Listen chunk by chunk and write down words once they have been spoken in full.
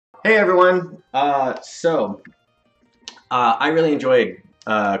Hey everyone! I really enjoyed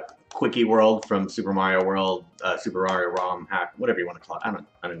Quickie World from Super Mario World, Super Mario ROM hack, whatever you want to call it. I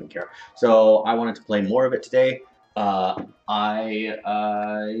don't even care. So I wanted to play more of it today. I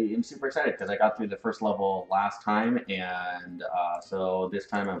am super excited because I got through the first level last time, and so this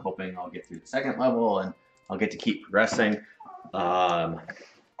time I'm hoping I'll get through the second level and I'll get to keep progressing. Um,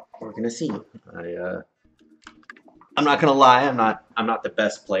 we're gonna see. I'm not gonna lie, I'm not the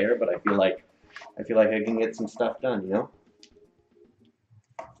best player, but I feel like I can get some stuff done, you know?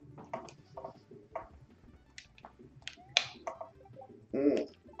 Mm.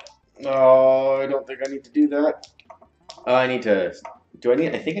 Oh, I don't think I need to do that. I need to.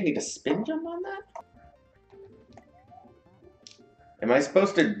 I think I need to spin jump on that? Am I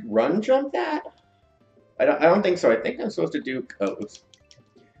supposed to run jump that? I don't think so. I think I'm supposed to do. Oh, oops.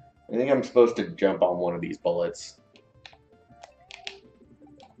 I think I'm supposed to jump on one of these bullets.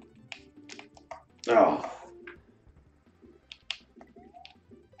 Oh.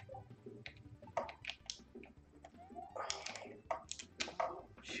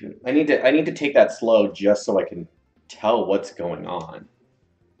 Shoot. I need to take that slow just so I can tell what's going on,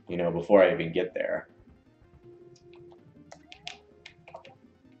 before I even get there.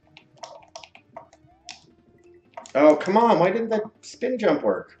 Oh, come on. Why didn't that spin jump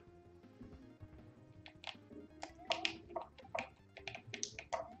work?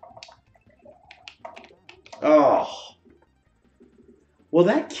 Oh. Will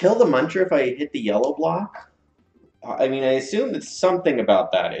that kill the muncher if I hit the yellow block? I mean, I assume that something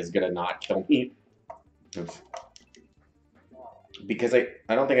about that is gonna not kill me. Oops. Because I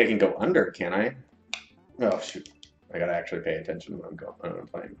don't think I can go under, can I? Oh, shoot. I gotta actually pay attention to what I'm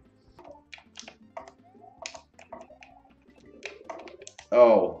playing.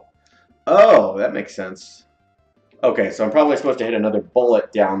 Oh. Oh, that makes sense. Okay, so I'm probably supposed to hit another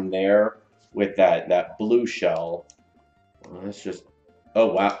bullet down there with that blue shell. Well, that's just...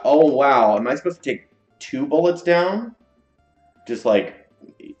 Oh, wow. Oh, wow. Am I supposed to take 2 bullets down? Just like...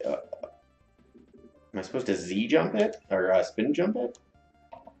 Uh, am I supposed to Z jump it? Or spin jump it?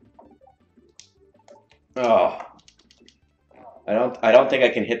 Oh. I don't think I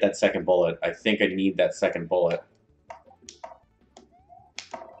can hit that second bullet. I think I need that second bullet.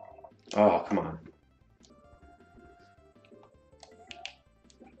 Oh, come on.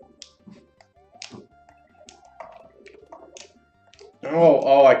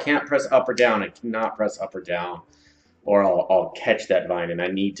 Oh, I can't press up or down. I cannot press up or down. Or I'll catch that vine, and I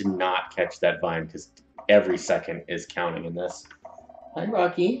need to not catch that vine because every second is counting in this. Hi,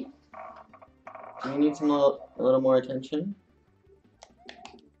 Rocky. Do you need a little more attention?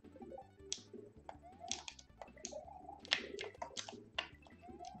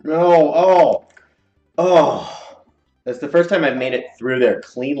 No, oh. That's the first time I've made it through there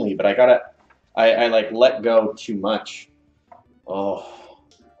cleanly, but I like let go too much. Oh.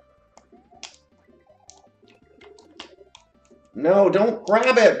 No, don't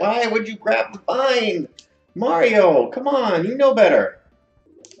grab it. Why would you grab the vine? Mario, come on, you know better.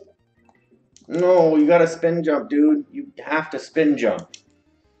 No, you gotta spin jump, dude. You have to spin jump.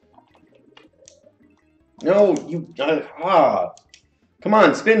 No, Come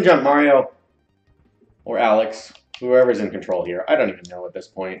on, spin jump, Mario. Or Alex. Whoever's in control here. I don't even know at this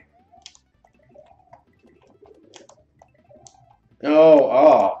point.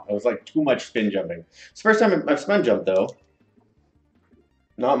 Oh, it was like too much spin jumping. It's the first time I've spin jumped, though.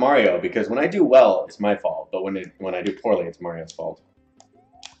 Not Mario, because when I do well, it's my fault. But when I do poorly, it's Mario's fault.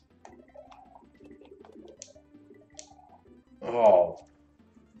 Oh.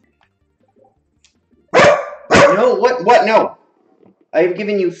 No, what? No. I've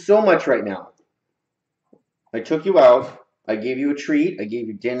given you so much right now. I took you out. I gave you a treat. I gave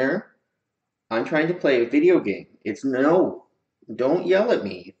you dinner. I'm trying to play a video game. It's no. Don't yell at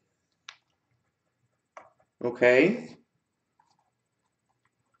me. Okay?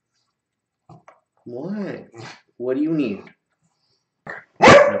 What? What do you need?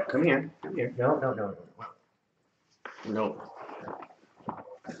 No, come here. Come here. No. No.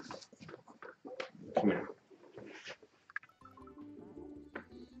 Come here.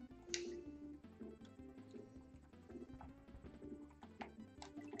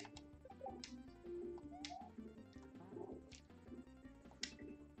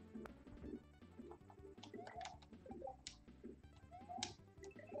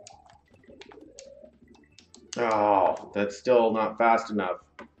 Oh, that's still not fast enough.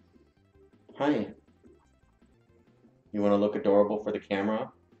 Hi. You want to look adorable for the camera?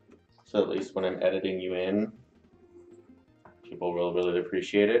 So at least when I'm editing you in, people will really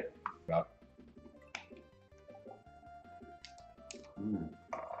appreciate it. Mm.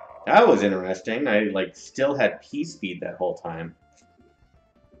 That was interesting. I, like, still had P-speed that whole time.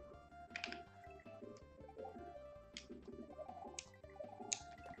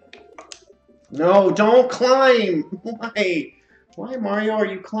 No, don't climb! Why? Why, Mario, are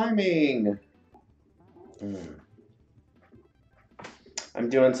you climbing? I'm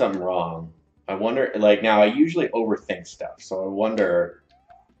doing something wrong. I wonder, like, now I usually overthink stuff, so I wonder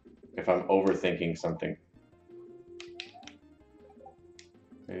if I'm overthinking something.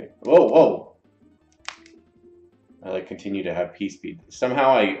 Whoa, whoa! I, like, continue to have P-speed. Somehow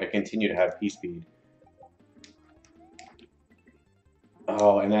I continue to have P-speed.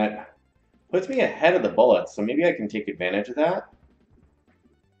 Oh, and that puts me ahead of the bullets, so maybe I can take advantage of that.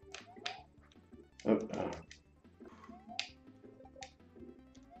 Oh,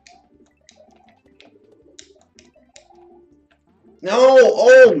 No!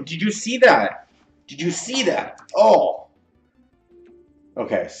 Oh, did you see that? Did you see that? Oh!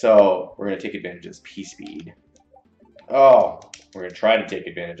 Okay, so we're going to take advantage of this P-speed. Oh, we're going to try to take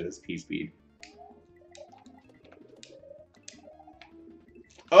advantage of this P-speed.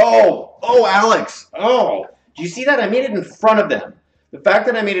 Oh! Oh, Alex! Oh! Do you see that? I made it in front of them. The fact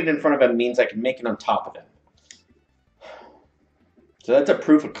that I made it in front of them means I can make it on top of them. So that's a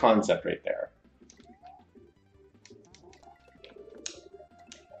proof of concept right there.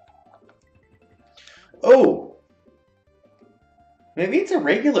 Oh! Maybe it's a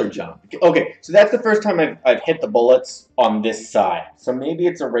regular jump. Okay, so that's the first time I've hit the bullets on this side. So maybe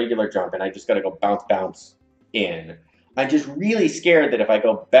it's a regular jump and I just gotta go bounce, bounce in. I'm just really scared that if I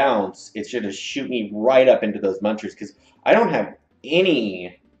go bounce, it's gonna shoot me right up into those munchers because I don't have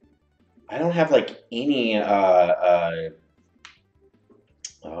any... I don't have like any,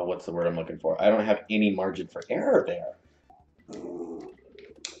 what's the word I'm looking for? I don't have any margin for error there.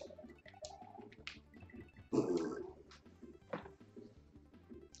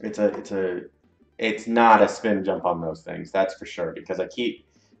 It's not a spin jump on those things, that's for sure, because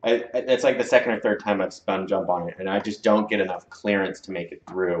it's like the second or third time I've spun jump on it, and I just don't get enough clearance to make it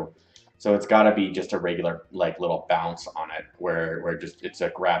through. So it's got to be just a regular, like, little bounce on it, where just it's a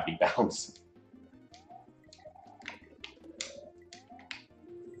gravity bounce.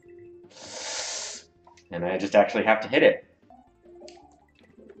 And I just actually have to hit it.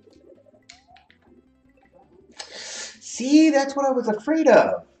 See, that's what I was afraid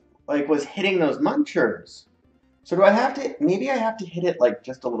of. Like, was hitting those munchers. So do I have to, maybe I have to hit it, like,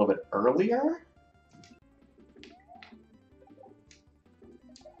 just a little bit earlier?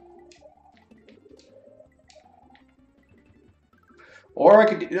 Or I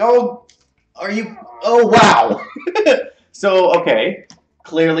could do, oh, are you, oh, wow. So, okay,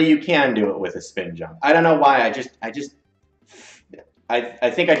 clearly you can do it with a spin jump. I don't know why, I think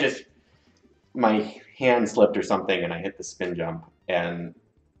I just, my hand slipped or something and I hit the spin jump. And,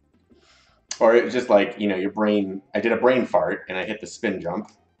 or it was just like, you know, your brain, I did a brain fart and I hit the spin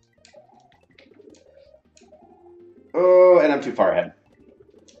jump. Oh, and I'm too far ahead.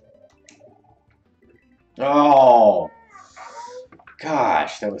 Oh,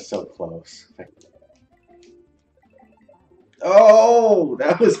 gosh, that was so close. Oh,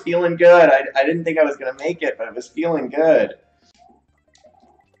 that was feeling good. I didn't think I was going to make it, but it was feeling good.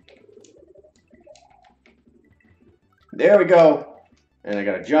 There we go. And I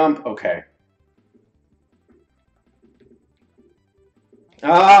got to jump. Okay.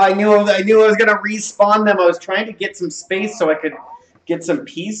 Ah, I knew I was going to respawn them. I was trying to get some space so I could get some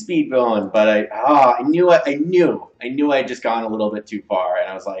P-speed going, but I knew I had just gone a little bit too far, and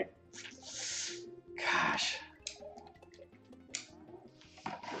I was like, gosh.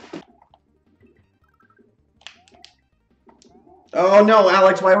 Oh no,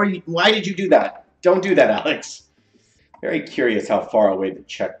 Alex, why did you do that? Don't do that, Alex. Very curious how far away the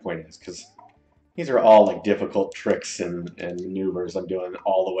checkpoint is, because these are all like difficult tricks and maneuvers I'm doing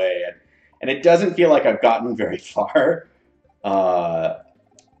all the way, and it doesn't feel like I've gotten very far,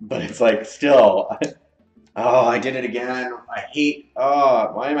 but it's like still, oh, I did it again. I hate,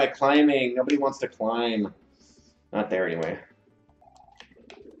 oh, why am I climbing? Nobody wants to climb. Not there anyway.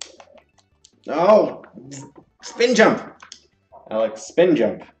 Oh, spin jump. Alex, spin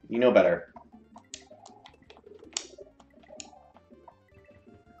jump. You know better.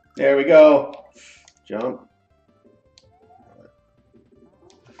 There we go. Jump.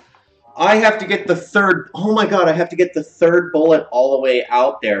 I have to get the third. Oh my god! I have to get the third bullet all the way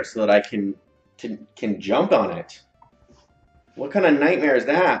out there so that I can jump on it. What kind of nightmare is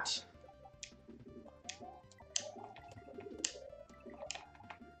that?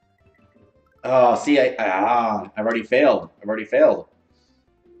 Oh, see, I've already failed. I've already failed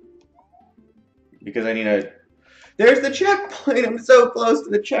because I need a. There's the checkpoint. I'm so close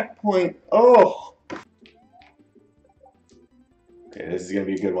to the checkpoint. Oh. Okay, this is gonna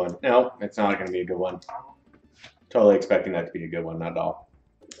be a good one. No, it's not gonna be a good one. Totally expecting that to be a good one, not at all.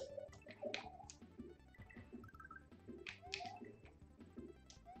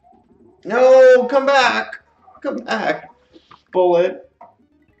 No, come back. Come back. Bullet.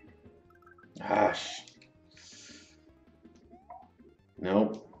 Gosh.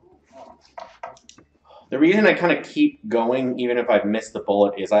 Nope. The reason I kind of keep going, even if I've missed the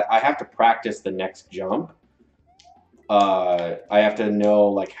bullet, is I have to practice the next jump. I have to know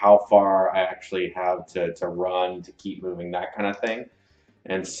like how far I actually have to run to keep moving, that kind of thing.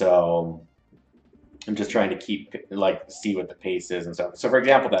 And so I'm just trying to keep like see what the pace is and stuff. So for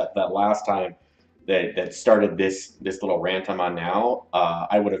example, that last time that started this little rant I'm on now,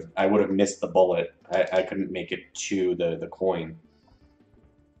 I would have missed the bullet. I couldn't make it to the coin.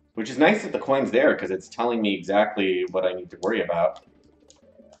 Which is nice that the coin's there, because it's telling me exactly what I need to worry about.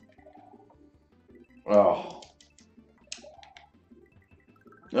 Oh.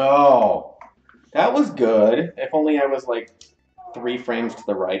 Oh. That was good. If only I was like 3 frames to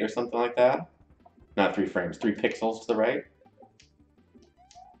the right or something like that. Not 3 frames, 3 pixels to the right.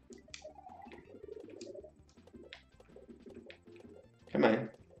 Come on.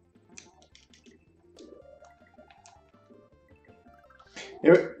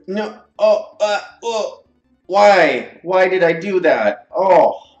 No. Oh. Why? Why did I do that?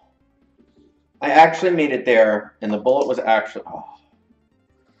 Oh. I actually made it there, and the bullet was actually... Oh.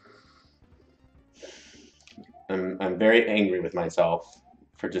 I'm very angry with myself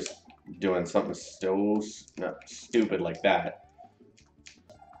for just doing something so stupid like that.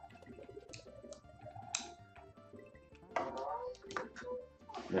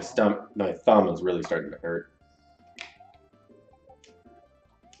 My thumb is really starting to hurt.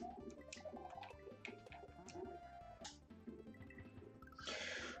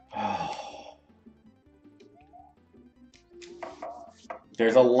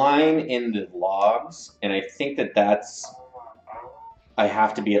 There's a line in the logs, and I think that's... I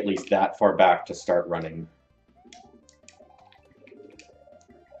have to be at least that far back to start running.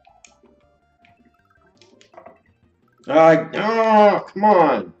 Oh, come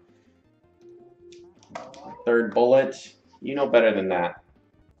on! Third bullet. You know better than that.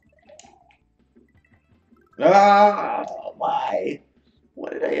 Ah, why?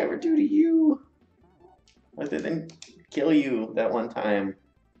 What did I ever do to you? Other than kill you that one time.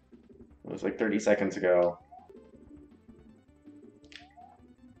 It was like 30 seconds ago.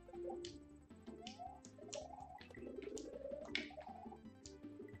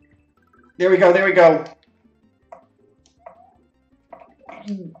 There we go, there we go.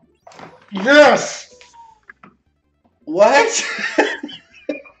 Yes! What?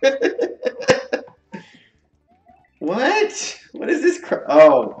 What? What is this?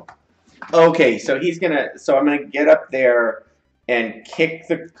 Oh. Okay, so he's gonna. So I'm gonna get up there and kick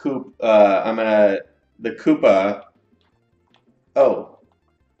the coop. The Koopa. Oh.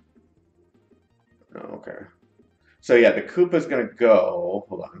 Oh, okay. So yeah, the Koopa's gonna go.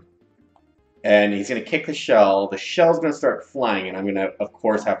 Hold on. And he's gonna kick the shell. The shell's gonna start flying, and I'm gonna, of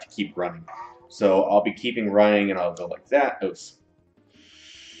course, have to keep running. So I'll be keeping running, and I'll go like that. Oops.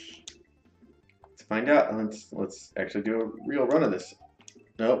 Let's find out. Let's actually do a real run of this.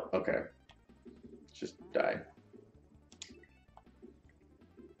 Nope. Okay. Let's just die.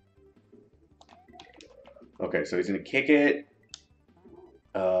 Okay, so he's gonna kick it,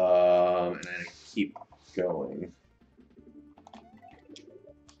 and then keep going.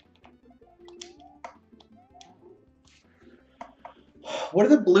 What are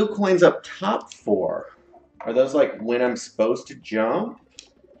the blue coins up top for? Are those like when I'm supposed to jump?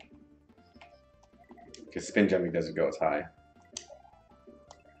 Because spin jumping doesn't go as high.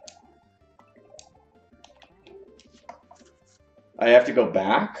 I have to go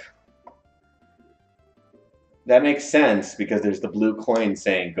back? That makes sense because there's the blue coin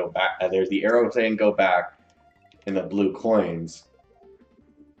saying go back. There's the arrow saying go back and the blue coins.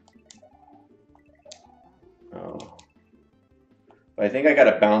 Oh. But I think I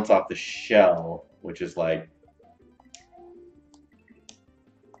gotta bounce off the shell, which is like...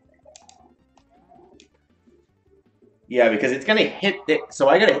 Yeah, because it's gonna hit it. So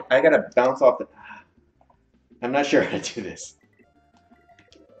I gotta bounce off the... I'm not sure how to do this.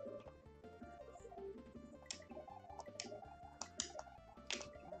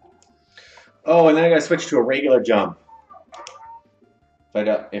 Oh, and then I gotta switch to a regular jump.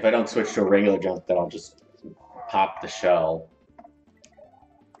 If I don't switch to a regular jump, then I'll just pop the shell.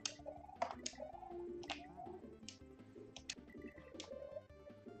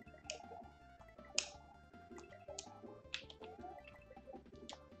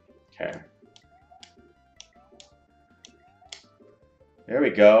 Okay. There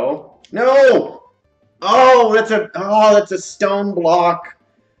we go. No! Oh, that's a stone block.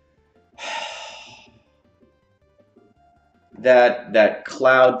 That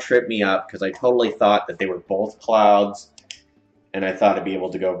cloud tripped me up because I totally thought that they were both clouds, and I thought I'd be able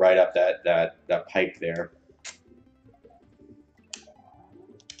to go right up that pipe there.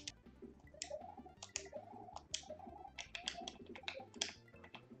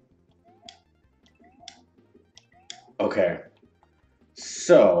 Okay.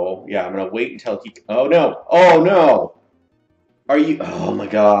 So, yeah, I'm gonna wait until he... Oh, no! Oh, no! Are you... Oh, my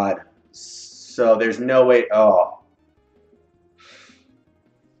God. So, there's no way... Oh.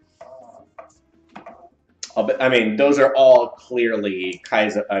 I mean, those are all clearly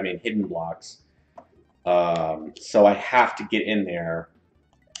hidden blocks. So I have to get in there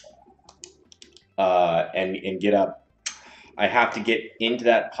and get up. I have to get into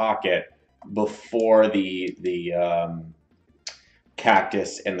that pocket before the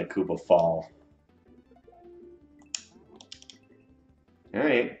cactus and the Koopa fall. All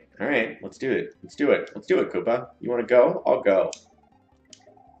right, let's do it. Let's do it, Koopa. You want to go? I'll go.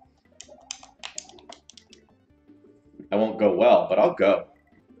 I won't go well, but I'll go.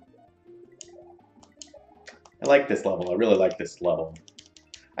 I like this level. I really like this level.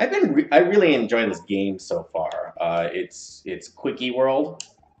 I really enjoy this game so far. It's Quickie World.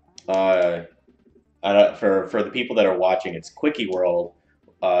 For the people that are watching, it's Quickie World.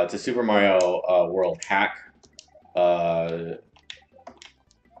 It's a Super Mario World hack. No.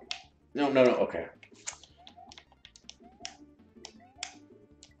 Okay.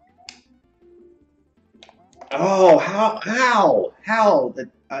 Oh, how?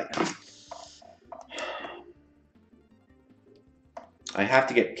 I have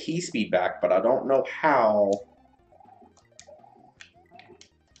to get P-Speed back, but I don't know how.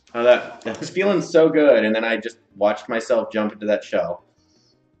 Oh, that was feeling so good, and then I just watched myself jump into that shell.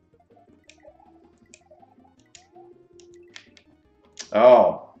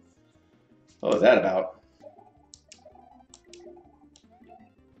 Oh. What was that about?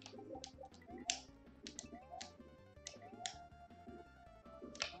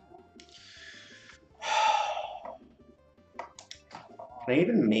 Can I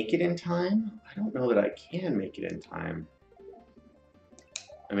even make it in time? I don't know that I can make it in time.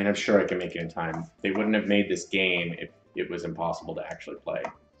 I mean, I'm sure I can make it in time. They wouldn't have made this game if it was impossible to actually play.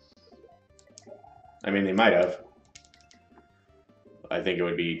 I mean, they might have. I think it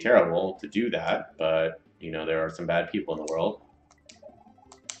would be terrible to do that, but, you know, there are some bad people in the world.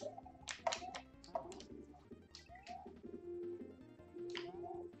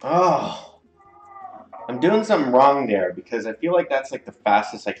 Oh, I'm doing something wrong there because I feel like that's like the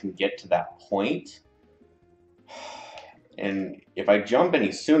fastest I can get to that point. And if I jump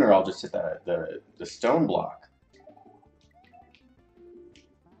any sooner, I'll just hit the stone block.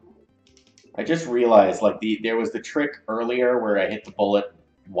 I just realized, like, there was the trick earlier where I hit the bullet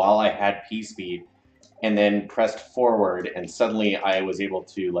while I had P-Speed, and then pressed forward, and suddenly I was able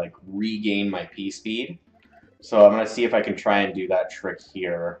to, like, regain my P-Speed. So I'm going to see if I can try and do that trick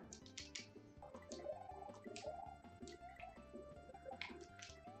here.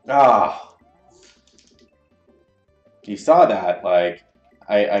 Ah. You saw that, like,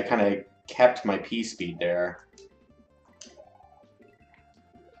 I kind of kept my P-Speed there.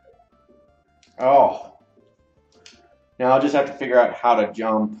 Oh. Now I'll just have to figure out how to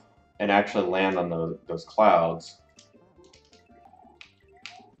jump and actually land on those clouds.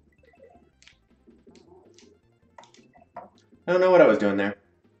 I don't know what I was doing there.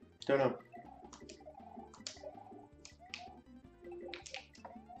 Don't know.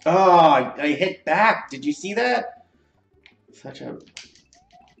 Oh, I hit back. Did you see that? Such a...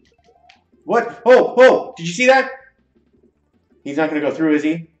 What? Oh! Did you see that? He's not going to go through, is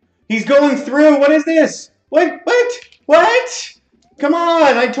he? He's going through! What is this? What? Come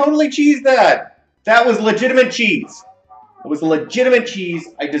on! I totally cheesed that! That was legitimate cheese. It was legitimate cheese.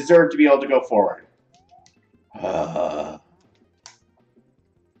 I deserve to be able to go forward. Fine,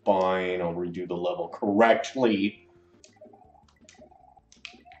 I'll redo the level correctly.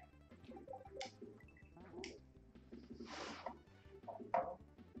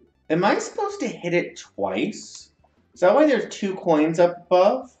 Am I supposed to hit it twice? Is that why there's 2 coins up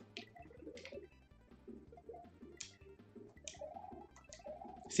above?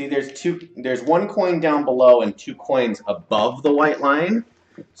 See, there's 1 coin down below and 2 coins above the white line.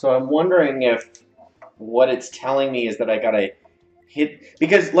 So I'm wondering if what it's telling me is that I gotta hit...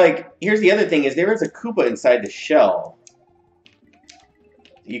 Because, like, here's the other thing, is there is a Koopa inside the shell.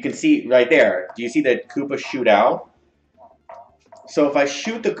 You can see right there. Do you see the Koopa shoot out? So if I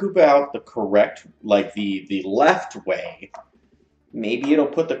shoot the Koopa out the correct, like the left way, maybe it'll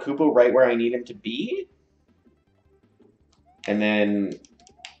put the Koopa right where I need him to be? And then...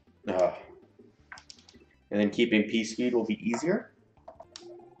 Uh, and then keeping P-Speed will be easier?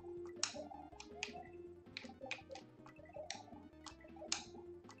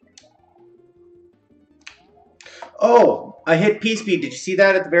 Oh, I hit P-Speed. Did you see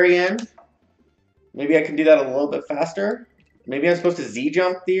that at the very end? Maybe I can do that a little bit faster. Maybe I'm supposed to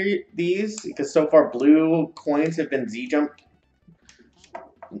Z-jump these, because so far blue coins have been Z-jump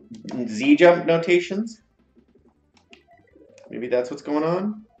notations. Maybe that's what's going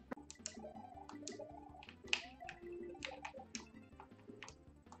on.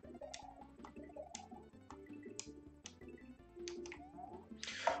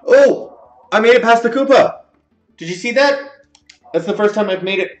 Oh! I made it past the Koopa! Did you see that? That's the first time I've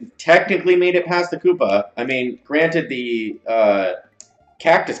technically made it past the Koopa. I mean, granted the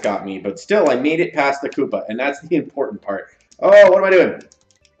cactus got me, but still I made it past the Koopa, and that's the important part. Oh, what am I doing?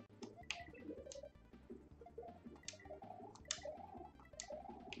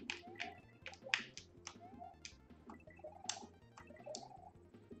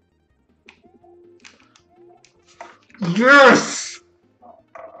 Yes!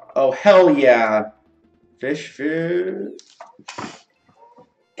 Oh, hell yeah. Fish food.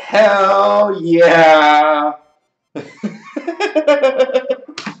 Hell yeah!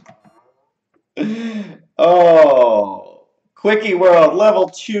 Oh, Quickie World, level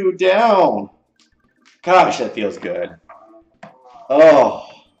 2 down. Gosh, that feels good. Oh.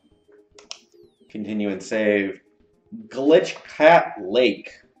 Continue and save. Glitch Cat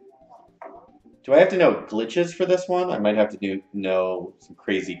Lake. Do I have to know glitches for this one? I might have to know some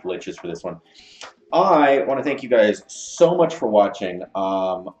crazy glitches for this one. I want to thank you guys so much for watching.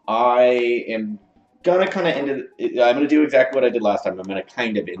 I am gonna kind of end it. I'm gonna do exactly what I did last time. I'm gonna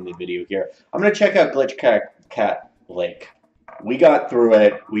kind of end the video here. I'm gonna check out Glitch Cat Lake. We got through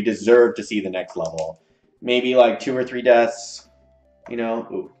it. We deserve to see the next level. Maybe like 2 or 3 deaths. You know.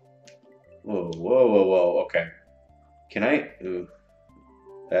 Ooh. Whoa, whoa, whoa, whoa. Okay. Can I? Ooh.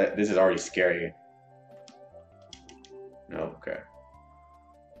 This is already scary. No. Okay.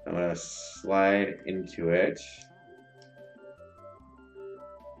 I'm gonna slide into it.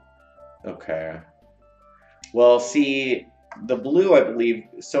 Okay. Well, see, the blue, I believe,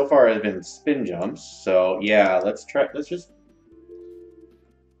 so far has been spin jumps. So yeah, let's try. Let's just.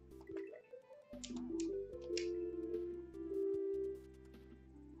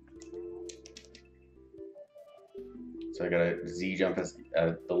 So I gotta Z jump as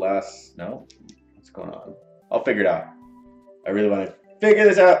the last. No, what's going on? I'll figure it out. I really want to figure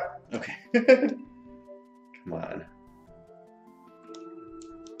this out. Okay. Come on.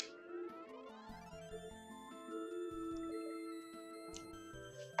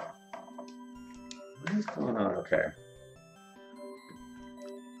 What is going on? Okay.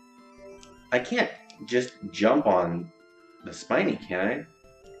 I can't just jump on the spiny, can I?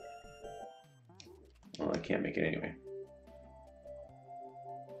 Well, I can't make it anyway.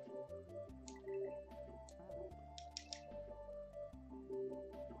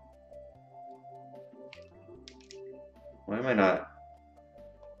 Why am I not?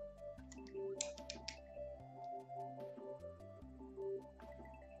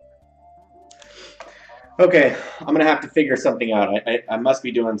 Okay, I'm gonna have to figure something out. I must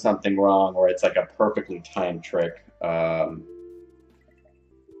be doing something wrong, or it's like a perfectly timed trick. Because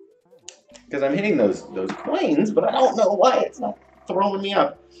I'm hitting those coins, but I don't know why it's not throwing me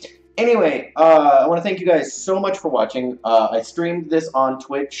up. Anyway, I want to thank you guys so much for watching. I streamed this on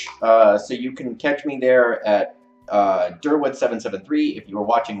Twitch, so you can catch me there at Durwood773. If you are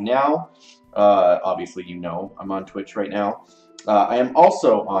watching now, obviously you know I'm on Twitch right now. I am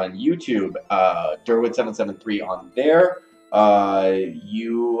also on YouTube, Durwood773 on there.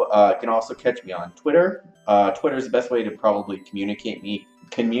 You can also catch me on Twitter. Twitter is the best way to probably communicate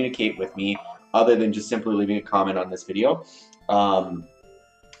with me, other than just simply leaving a comment on this video.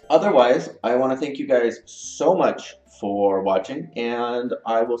 Otherwise, I want to thank you guys so much for watching, and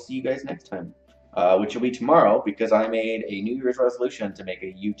I will see you guys next time, which will be tomorrow, because I made a New Year's resolution to make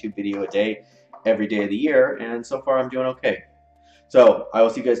a YouTube video a day, every day of the year, and so far I'm doing okay. So, I will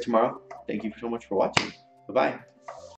see you guys tomorrow. Thank you so much for watching. Bye-bye.